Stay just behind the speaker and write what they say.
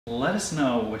Let us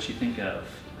know what you think of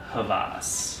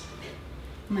Hawas.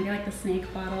 Oh my god, like the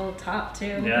snake bottle top too.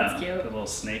 Yeah, that's cute. the little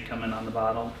snake coming on the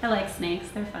bottle. I like snakes,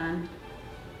 they're fun.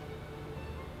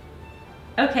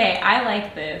 Okay, I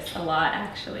like this a lot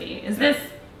actually. Is this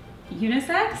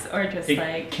unisex or just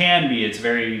It can be. It's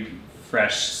very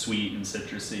fresh, sweet, and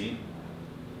citrusy.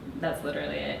 That's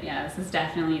literally it. Yeah, this is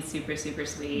definitely super, super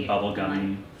sweet. Bubblegummy.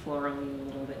 And like florally a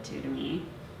little bit too to me.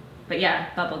 But yeah,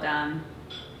 bubblegum.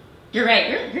 You're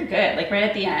right, you're good. Like right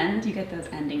at the end, you get those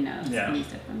ending notes when you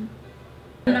sip them.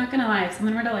 I'm not gonna lie, if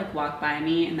someone were to like walk by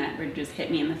me and that would just hit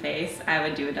me in the face, I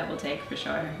would do a double take for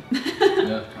sure.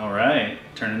 Yeah. All right,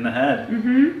 turning the head.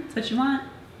 Mm-hmm, that's what you want.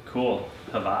 Cool,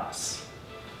 Hawas.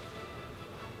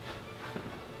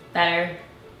 Better.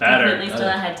 Better. Definitely still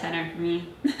a head tenor for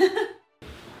me.